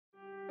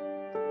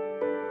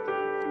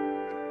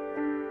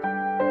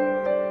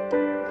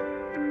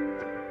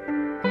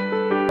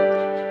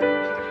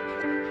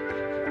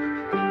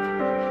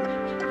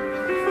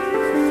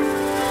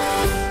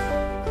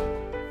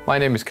My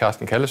name is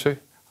Carsten Kallesø.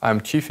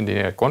 I'm Chief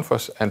Engineer at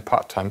Grundfos and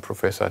part-time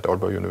professor at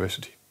Aalborg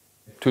University.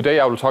 Today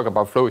I will talk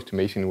about flow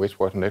estimation in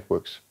wastewater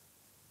networks.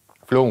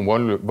 Flow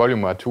and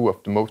volume are two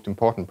of the most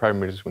important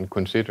parameters when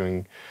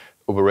considering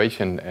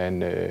operation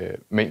and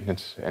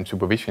maintenance and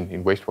supervision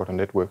in wastewater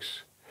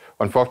networks.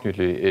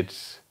 Unfortunately,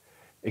 it's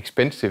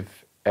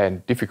expensive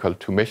and difficult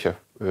to measure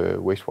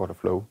wastewater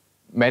flow.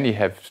 Many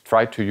have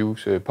tried to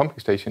use a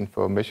pumping station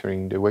for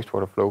measuring the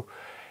wastewater flow,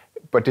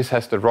 but this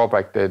has the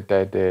drawback that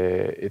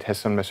it has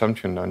some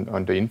assumption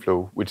on the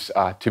inflow, which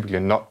are typically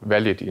not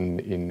valid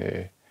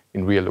in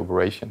real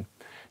operation.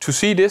 To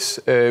see this,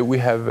 we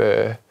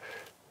have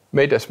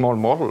made a small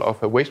model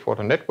of a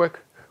wastewater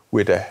network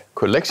with a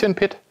collection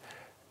pit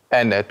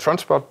and a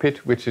transport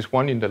pit, which is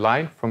one in the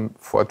line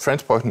for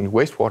transporting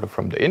wastewater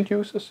from the end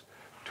users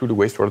to the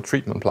wastewater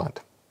treatment plant.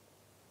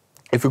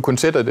 If we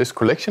consider this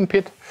collection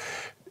pit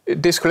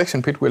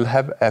will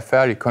have a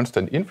fairly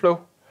constant inflow,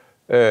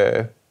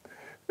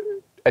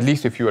 at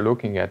least if you are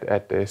looking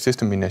at the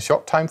system in a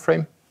short time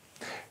frame.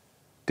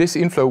 This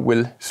inflow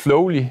will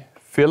slowly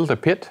fill the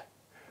pit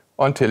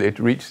until it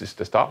reaches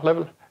the start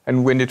level.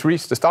 And when it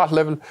reaches the start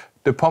level,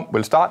 the pump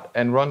will start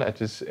and run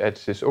at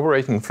its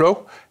operating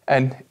flow,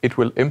 and it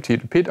will empty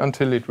the pit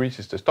until it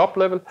reaches the stop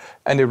level,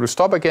 and it will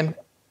stop again,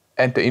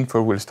 and the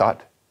inflow will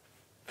start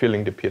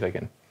filling the pit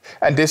again.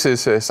 And this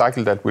is a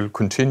cycle that will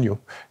continue.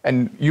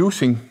 And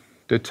using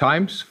the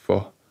times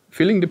for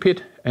filling the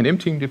pit and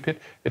emptying the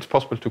pit, it's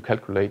possible to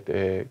calculate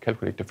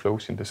the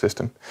flows in the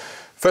system.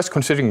 First,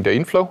 considering the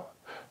inflow.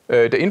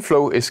 The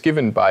inflow is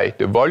given by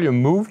the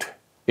volume moved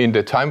in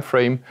the time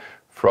frame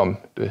from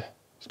the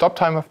stop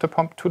time of the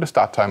pump to the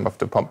start time of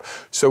the pump.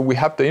 So we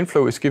have the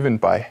inflow is given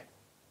by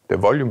the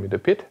volume in the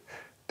pit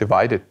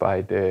divided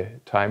by the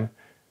time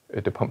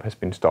the pump has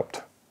been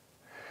stopped.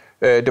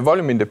 The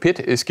volume in the pit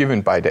is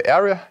given by the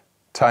area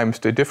times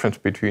the difference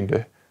between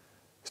the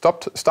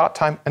start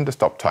time and the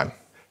stop time.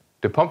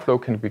 The pump flow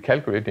can be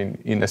calculated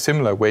in a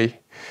similar way.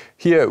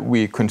 Here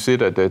we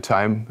consider the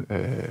time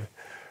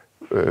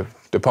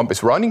the pump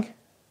is running.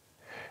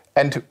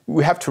 And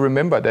we have to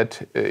remember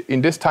that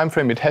in this time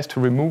frame it has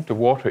to remove the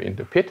water in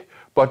the pit,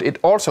 but it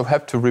also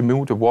has to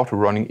remove the water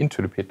running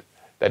into the pit.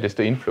 That is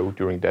the inflow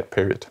during that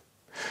period.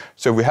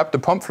 So we have the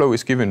pump flow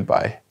is given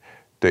by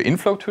the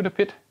inflow to the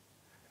pit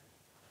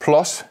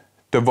plus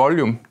the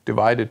volume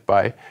divided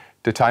by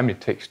the time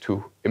it takes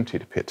to empty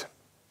the pit.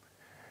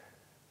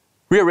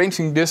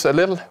 Rearranging this a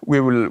little,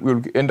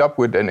 we'll end up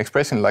with an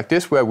expression like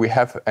this, where we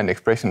have an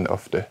expression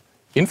of the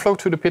inflow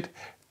to the pit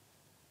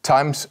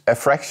times a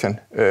fraction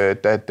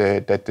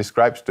that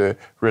describes the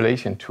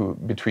relation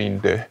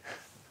between the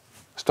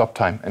stop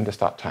time and the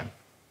start time.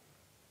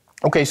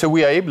 Okay, so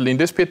we are able in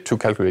this pit to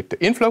calculate the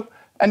inflow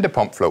and the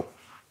pump flow.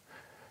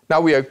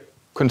 Now we are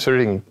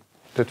considering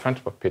the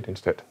transport pit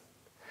instead.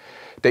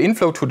 The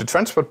inflow to the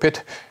transport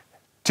pit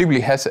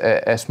typically has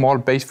a small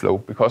base flow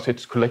because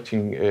it's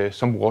collecting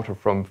some water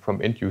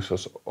from end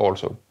users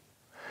also.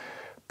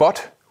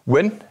 But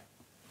when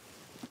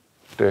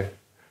the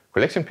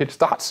collection pit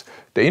starts,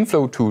 the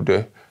inflow to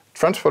the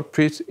transport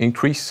pit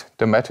increases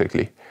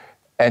dramatically,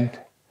 and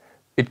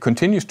it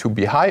continues to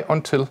be high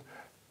until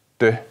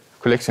the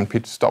collection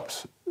pit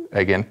stops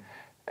again,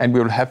 and we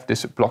will have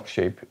this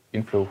block-shaped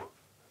inflow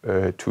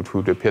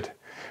to the pit,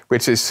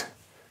 which is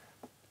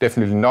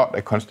definitely not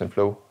a constant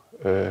flow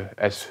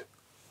as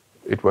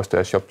it was the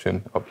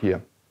assumption up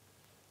here.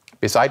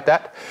 Beside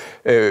that,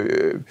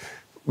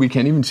 we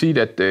can even see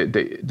that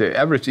the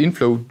average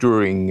inflow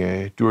during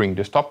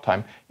the stop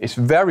time is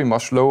very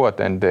much lower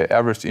than the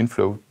average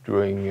inflow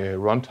during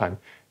runtime.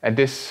 And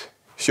this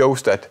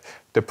shows that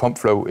the pump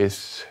flow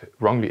is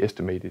wrongly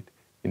estimated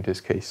in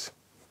this case.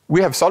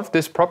 We have solved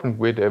this problem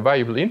with a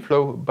variable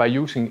inflow by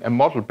using a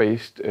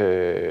model-based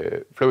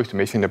flow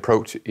estimation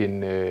approach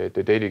in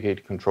the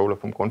dedicated controller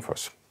from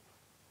Grundfos.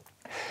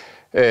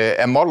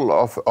 A model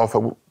of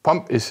a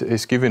pump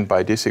is given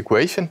by this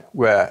equation,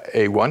 where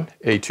A1,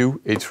 A2,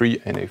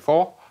 A3, and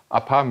A4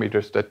 are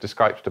parameters that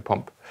describe the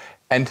pump.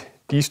 And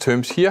these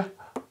terms here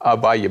are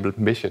variable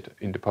measured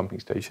in the pumping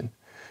station.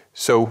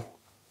 So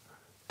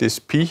this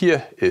P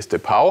here is the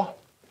power,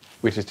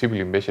 which is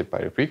typically measured by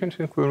the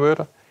frequency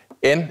converter.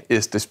 N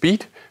is the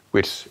speed,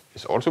 which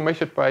is also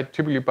measured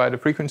typically by the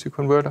frequency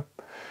converter.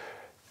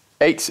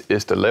 H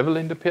is the level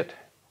in the pit.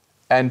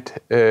 And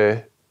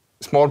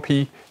small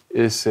p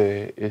is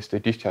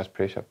the discharge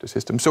pressure of the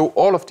system. So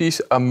all of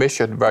these are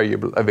measured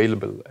variable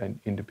available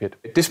in the pit.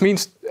 This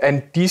means,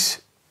 and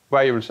these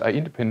variables are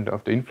independent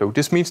of the inflow.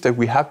 This means that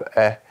we have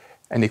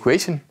an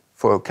equation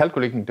for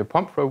calculating the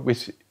pump flow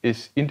which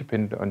is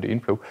independent on the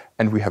inflow,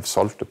 and we have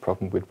solved the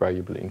problem with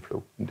variable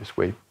inflow in this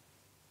way.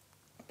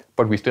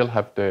 But we still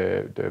have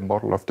the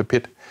model of the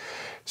pit.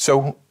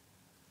 So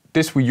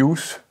this we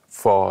use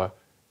for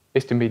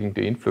estimating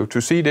the inflow. To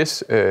see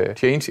this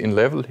change in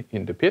level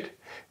in the pit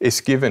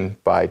is given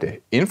by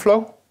the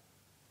inflow,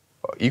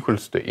 or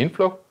equals the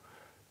inflow.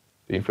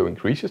 The inflow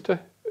increases the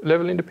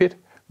level in the pit,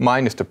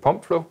 minus the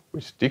pump flow,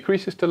 which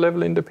decreases the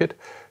level in the pit.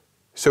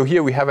 So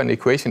here we have an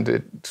equation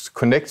that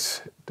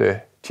connects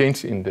the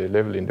change in the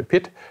level in the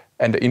pit,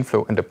 and the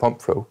inflow and the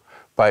pump flow.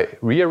 By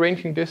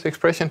rearranging this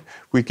expression,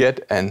 we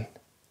get an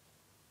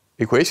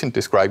equation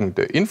describing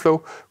the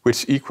inflow,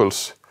 which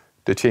equals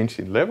the change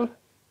in level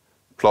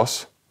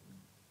plus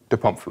the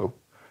pump flow.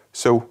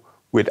 So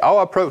with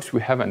our approach,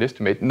 we have an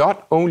estimate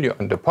not only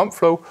on the pump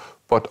flow,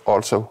 but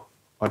also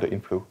on the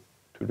inflow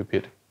to the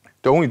pit.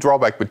 The only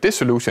drawback with this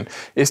solution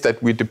is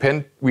that we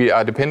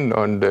are dependent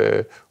on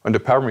the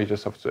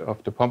parameters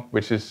of the pump,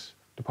 which is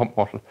the pump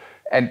model.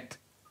 And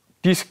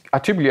these are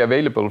typically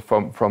available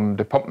from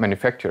the pump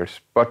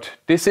manufacturers, but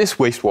this is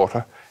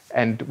wastewater,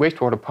 and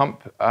wastewater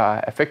pumps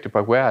are affected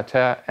by wear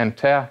and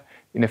tear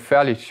in a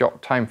fairly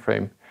short time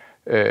frame.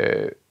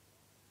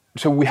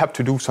 So we have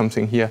to do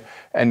something here.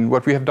 And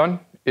what we have done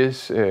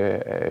is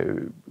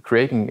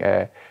creating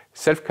a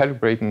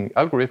self-calibrating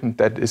algorithm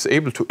that is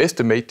able to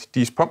estimate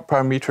these pump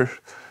parameters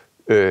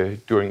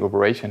during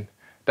operation.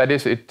 That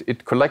is,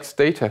 it collects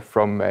data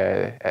from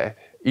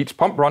each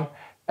pump run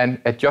and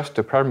adjusts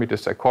the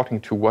parameters according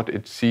to what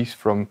it sees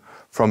from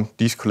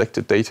these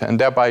collected data, and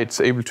thereby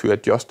it's able to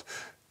adjust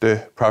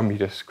the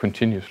parameters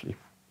continuously.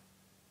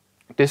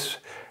 This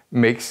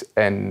makes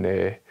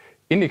an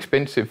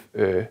inexpensive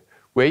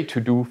way to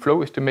do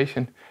flow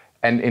estimation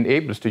and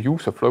enables the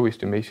use of flow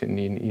estimation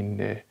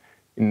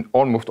in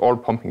almost all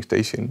pumping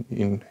stations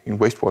in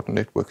wastewater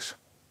networks.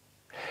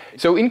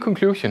 So in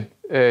conclusion,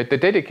 the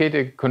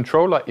dedicated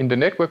controller in the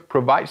network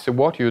provides the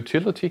water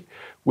utility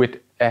with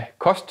a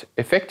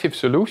cost-effective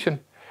solution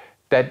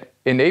that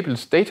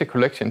enables data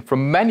collection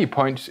from many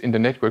points in the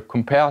network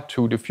compared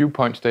to the few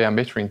points they are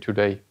measuring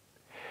today.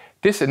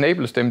 This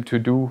enables them to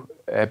do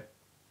a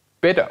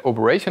better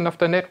operation of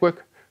the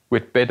network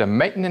with better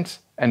maintenance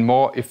and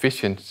more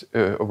efficient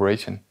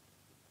operation.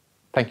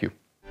 Thank you.